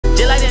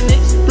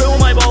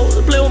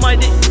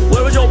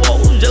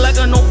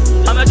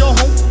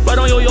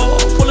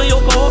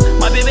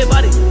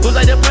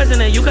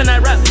listening. You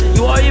cannot rap.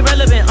 You are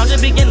irrelevant. I'm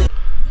just beginning.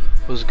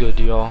 What's good,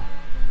 y'all?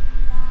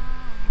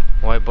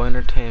 White Boy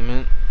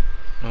Entertainment.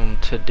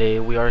 Today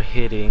we are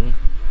hitting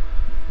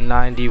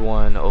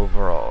 91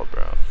 overall,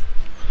 bro.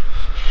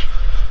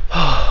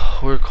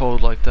 We're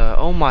cold like that.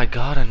 Oh my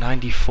god, a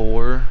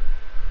 94,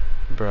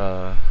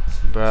 bro,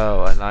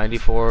 a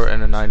 94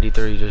 and a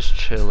 93 just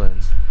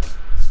chilling.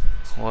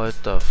 What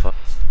the fuck?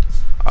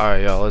 All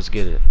right, y'all, let's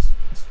get it.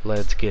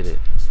 Let's get it.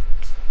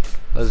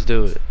 Let's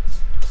do it.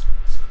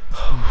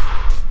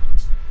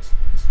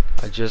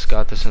 I just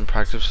got this in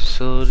practice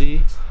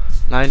facility.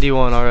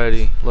 91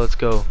 already. Let's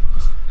go.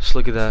 Just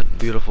look at that.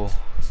 Beautiful.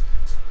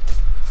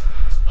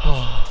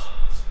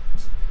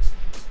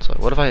 So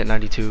what if I hit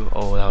 92?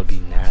 Oh, that would be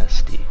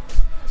nasty.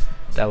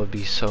 That would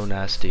be so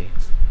nasty.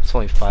 It's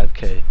only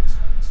 5K.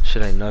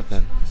 Shit ain't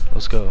nothing.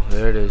 Let's go.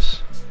 There it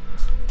is.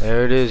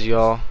 There it is,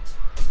 y'all.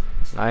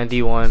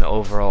 91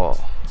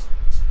 overall.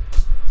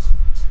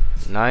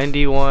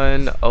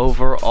 91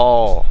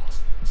 overall.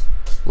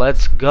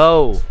 Let's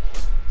go.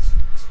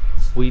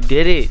 We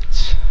did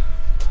it.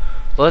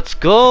 Let's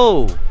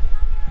go.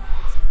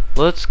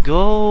 Let's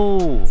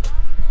go.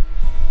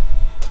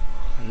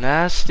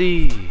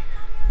 Nasty.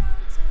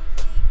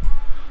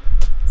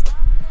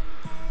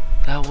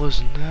 That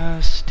was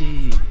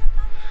nasty.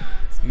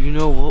 You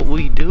know what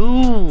we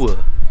do.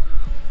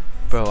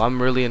 Bro,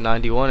 I'm really a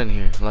 91 in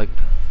here. Like,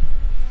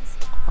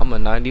 I'm a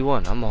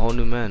 91. I'm a whole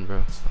new man,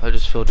 bro. I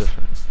just feel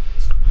different.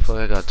 I feel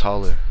like I got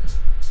taller.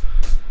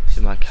 See,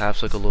 my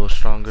calves look a little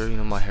stronger. You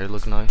know, my hair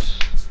look nice.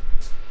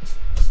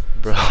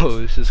 Bro,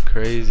 this is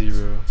crazy,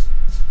 bro.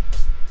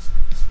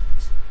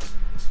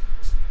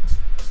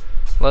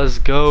 Let's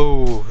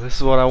go. This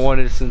is what I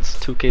wanted since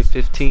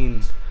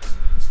 2K15.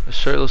 A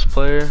shirtless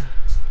player.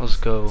 Let's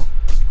go.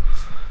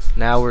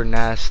 Now we're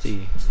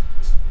nasty.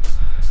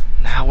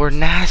 Now we're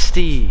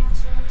nasty.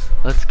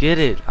 Let's get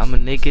it. I'm a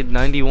naked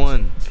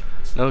 91.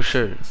 No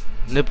shirt.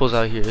 Nipples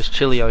out here. It's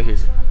chilly out here.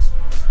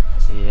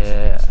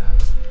 Yeah.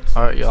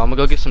 Alright, y'all. I'm gonna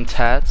go get some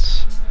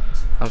tats.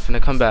 I'm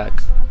finna come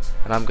back.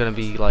 And I'm gonna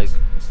be like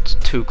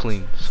too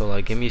clean. So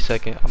like give me a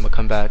second. I'm gonna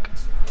come back.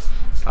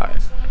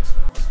 Alright.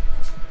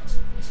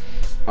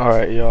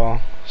 Alright,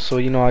 y'all. So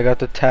you know I got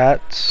the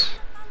tats.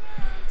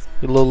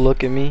 A little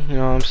look at me, you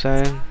know what I'm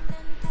saying?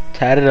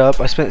 Tatted up.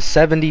 I spent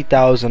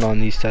 70,000 on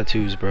these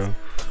tattoos, bro.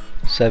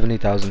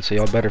 70,000. So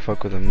y'all better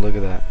fuck with them. Look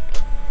at that.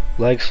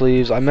 Leg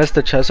sleeves. I messed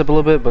the chest up a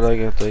little bit, but I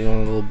got the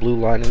little blue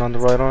lining on the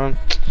right arm.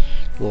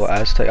 Little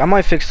Aztec. I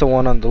might fix the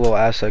one on the little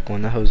Aztec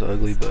one. That was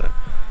ugly, but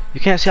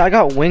you can't see. I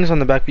got wings on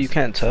the back, but you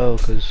can't tell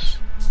because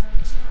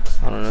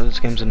I don't know.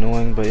 This game's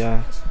annoying, but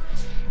yeah.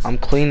 I'm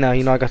clean now.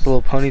 You know, I got the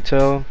little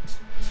ponytail.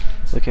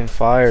 Looking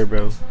fire,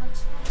 bro.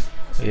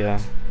 But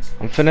yeah.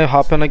 I'm finna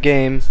hop in a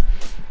game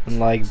and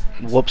like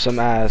whoop some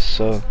ass,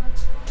 so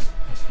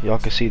y'all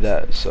can see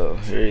that. So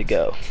here you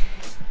go.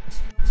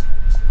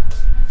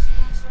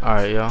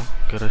 Alright, y'all,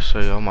 gotta show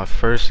y'all my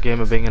first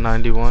game of being a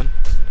 91.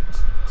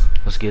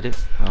 Let's get it.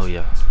 Oh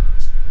yeah.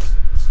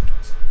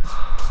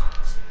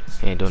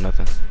 He ain't doing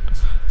nothing.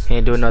 He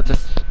ain't doing nothing.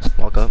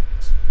 Lock up.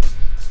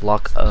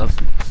 Lock up.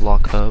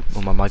 Lock up.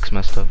 Oh, my mic's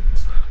messed up.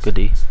 Good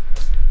D.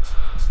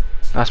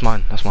 That's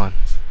mine. That's mine.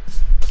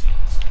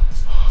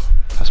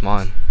 That's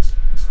mine.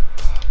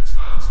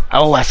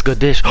 Oh, that's good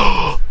dish.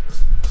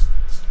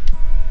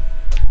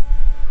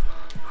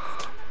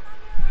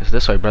 It's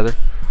this way, brother.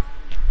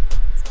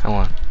 Come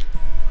on.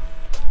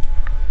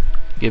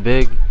 Get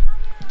big.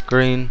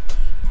 Green.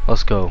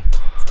 Let's go.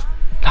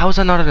 How is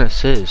that not an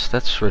assist?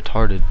 That's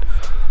retarded.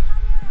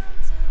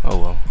 Oh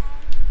well.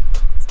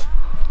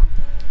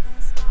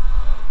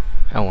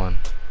 That one.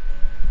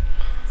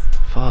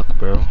 Fuck,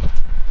 bro.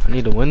 I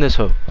need to win this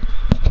hoe.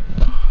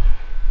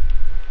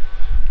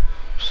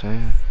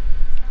 Saying.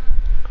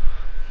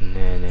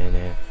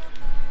 Nah.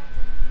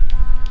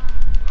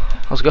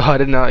 Let's go. I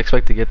did not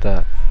expect to get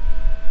that.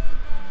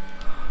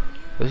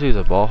 This dude's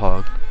a ball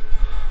hog.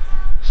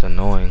 It's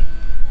annoying.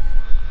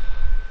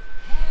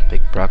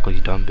 Big broccoli,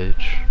 dumb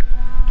bitch.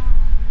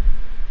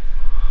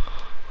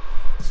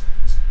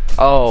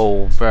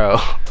 Oh, bro.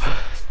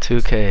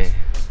 2K.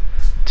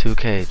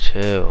 2K,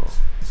 chill.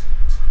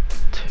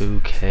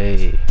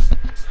 2K.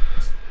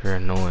 You're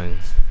annoying.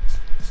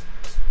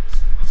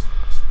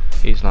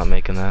 He's not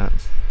making that.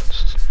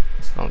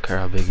 I don't care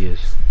how big he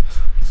is.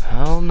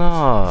 Hell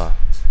nah.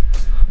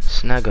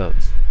 Snag up.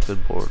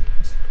 Good board.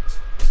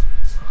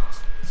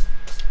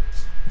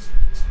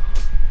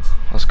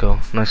 Let's go.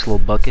 Nice little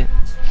bucket.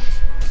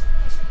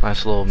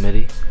 Nice little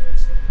midi.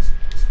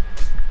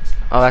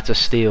 Oh, that's a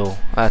steal.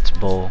 That's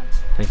bull.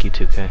 Thank you,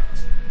 2K.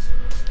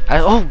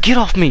 Oh, get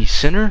off me,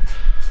 sinner!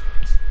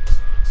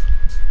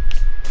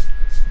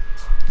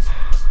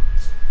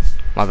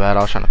 My bad,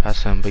 I was trying to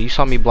pass him. But you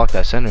saw me block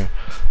that center.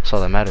 That's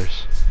all that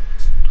matters.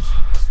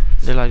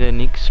 They like that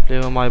Knicks play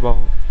on my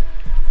ball.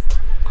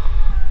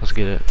 Let's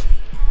get it.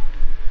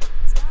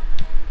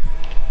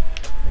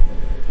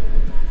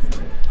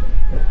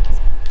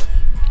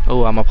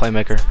 Oh, I'm a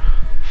playmaker.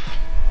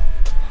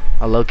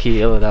 A low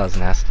key. Oh, that was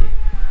nasty.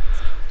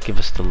 Give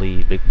us the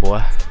lead, big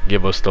boy.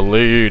 Give us the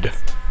lead.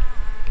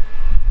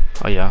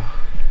 Oh yeah.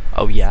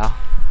 Oh yeah.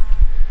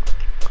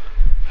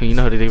 You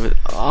know how to do it.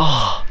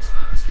 Oh,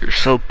 you're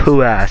so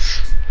poo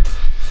ass.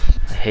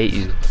 I hate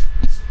you.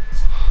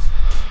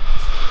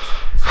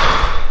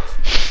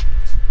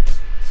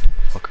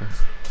 Fucker.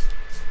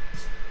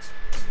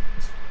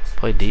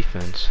 Play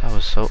defense. That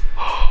was so.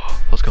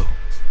 Let's go.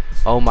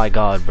 Oh my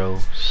god, bro.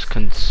 Just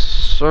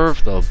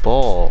conserve the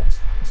ball.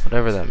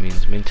 Whatever that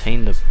means.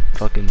 Maintain the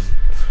fucking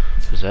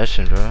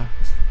possession, bro.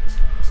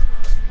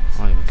 I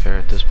don't even care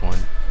at this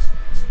point.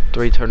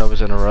 3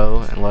 turnovers in a row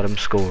and let him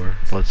score.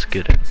 Let's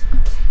get it.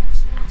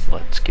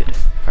 Let's get it.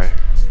 Alright.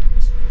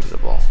 Give me the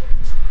ball.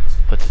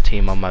 Put the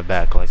team on my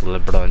back like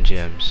LeBron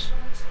James.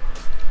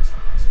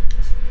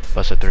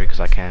 Bust a 3 because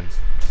I can.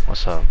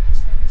 What's up?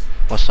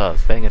 What's up?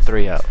 Bang a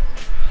 3 out.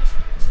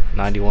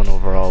 91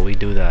 overall. We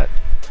do that.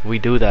 We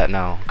do that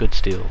now. Good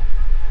steal.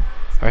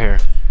 Right here.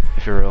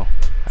 If you're real.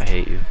 I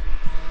hate you.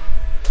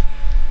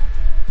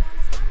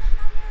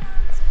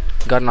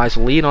 Got a nice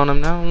lead on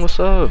him now. What's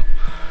up?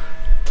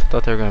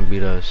 Thought they were gonna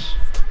beat us.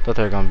 Thought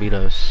they were gonna beat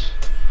us.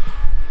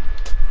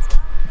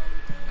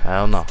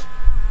 Hell no.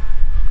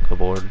 Good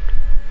board.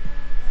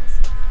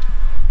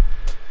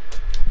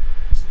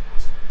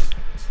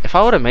 If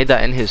I would have made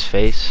that in his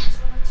face.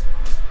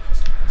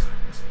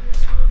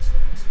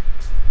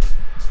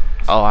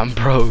 Oh, I'm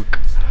broke.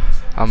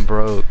 I'm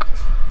broke.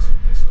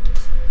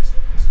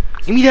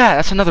 Give me that.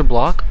 That's another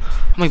block.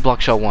 How many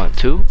blocks y'all want?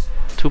 2?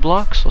 2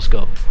 blocks? Let's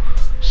go.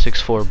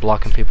 6'4"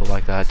 blocking people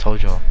like that. I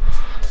told y'all.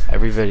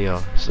 Every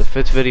video. It's the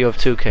 5th video of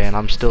 2K and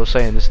I'm still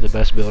saying this is the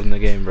best build in the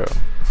game, bro.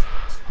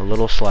 A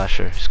little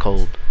slasher. He's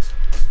cold.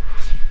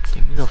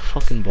 Give me the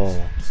fucking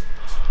ball.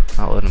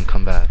 Not let him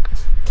come back.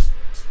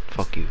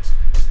 Fuck you.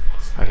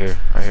 Right here.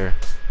 Right here.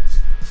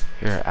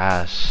 You're an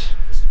ass.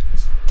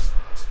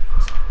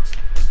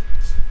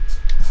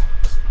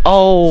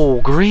 Oh,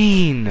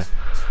 green.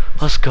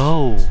 Let's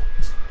go.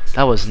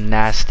 That was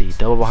nasty.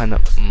 Double behind the.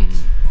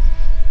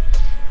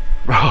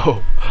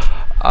 Bro,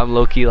 I'm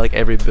low-key like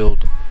every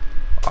build.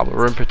 I'm a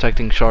rim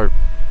protecting sharp.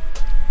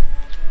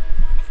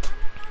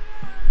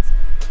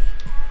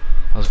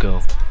 Let's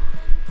go.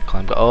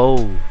 Clamp God.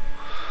 Oh,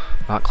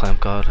 not Clamp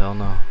God. Hell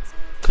no.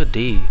 Good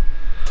D.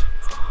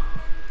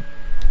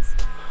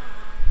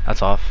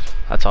 That's off.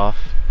 That's off.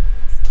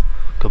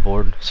 Good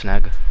board.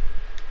 Snag.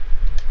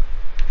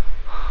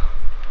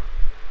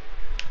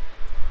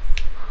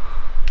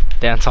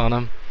 Dance on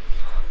him.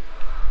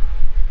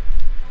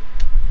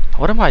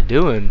 What am I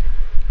doing?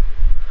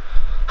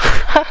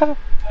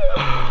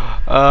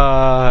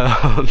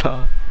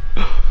 No.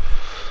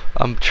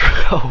 I'm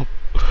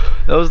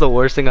that was the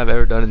worst thing I've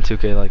ever done in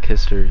 2K like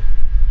history.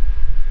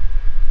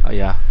 Oh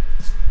yeah.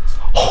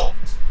 Oh.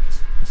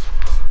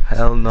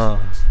 Hell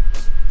no.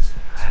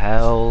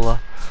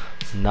 Hell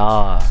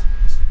nah.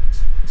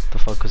 What the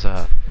fuck was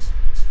that?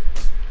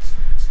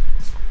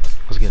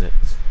 Let's get it.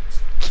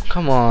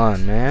 Come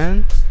on,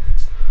 man.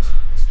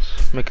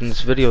 It's making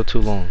this video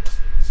too long.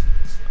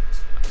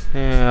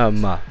 Yeah,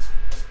 ma.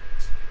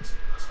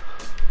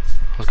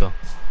 Let's go.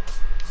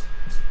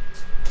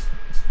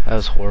 That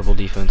was horrible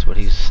defense, but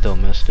he's still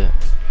missed it.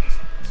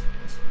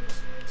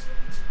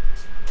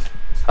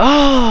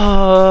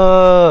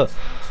 Ah!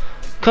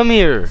 Come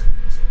here.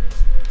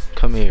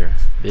 Come here,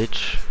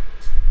 bitch.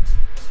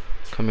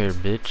 Come here,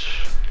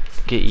 bitch.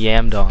 Get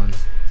yammed on.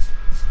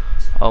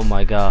 Oh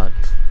my god.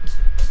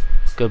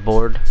 Good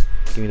board.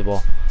 Give me the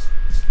ball.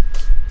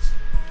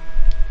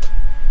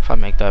 If I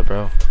make that,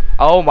 bro.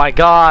 Oh my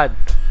god.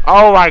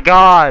 Oh my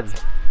god.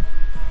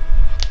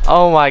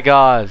 Oh my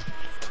god.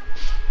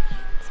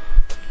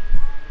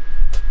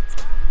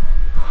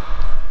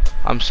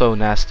 I'm so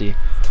nasty.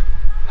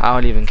 I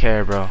don't even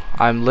care, bro.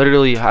 I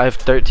have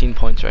 13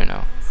 points right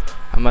now.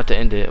 I'm about to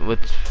end it with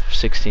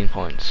 16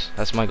 points.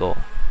 That's my goal.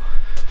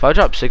 If I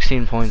drop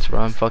 16 points, bro,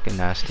 I'm fucking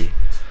nasty.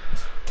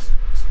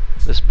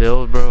 This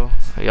build, bro,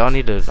 I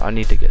need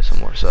to get some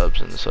more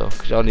subs in the so,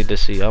 cause y'all need to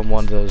see I'm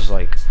one of those,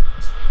 like,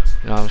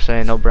 you know what I'm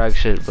saying, no brag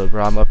shit, but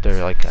bro, I'm up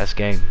there, like, that's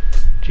gang.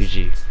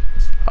 GG.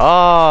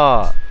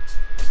 Ah,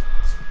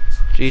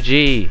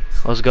 GG.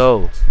 Let's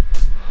go.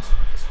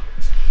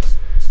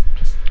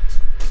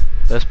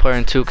 Best player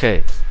in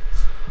 2K.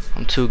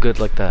 I'm too good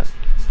like that.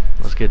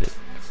 Let's get it.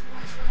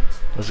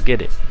 Let's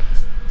get it.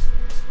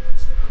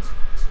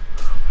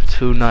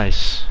 Too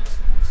nice.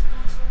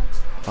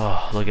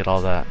 Oh, look at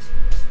all that.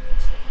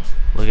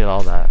 Look at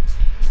all that.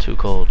 Too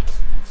cold.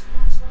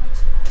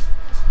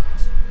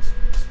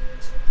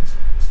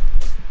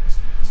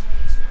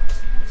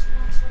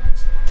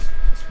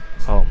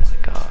 Oh my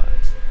god.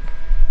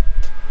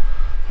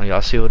 Well,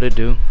 y'all see what it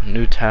do.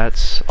 New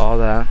tats, all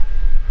that.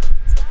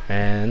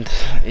 And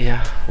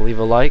yeah, leave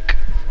a like.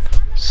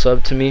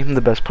 Sub to me. I'm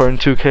the best part in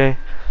 2K.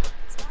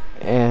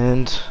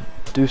 And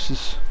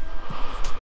deuces.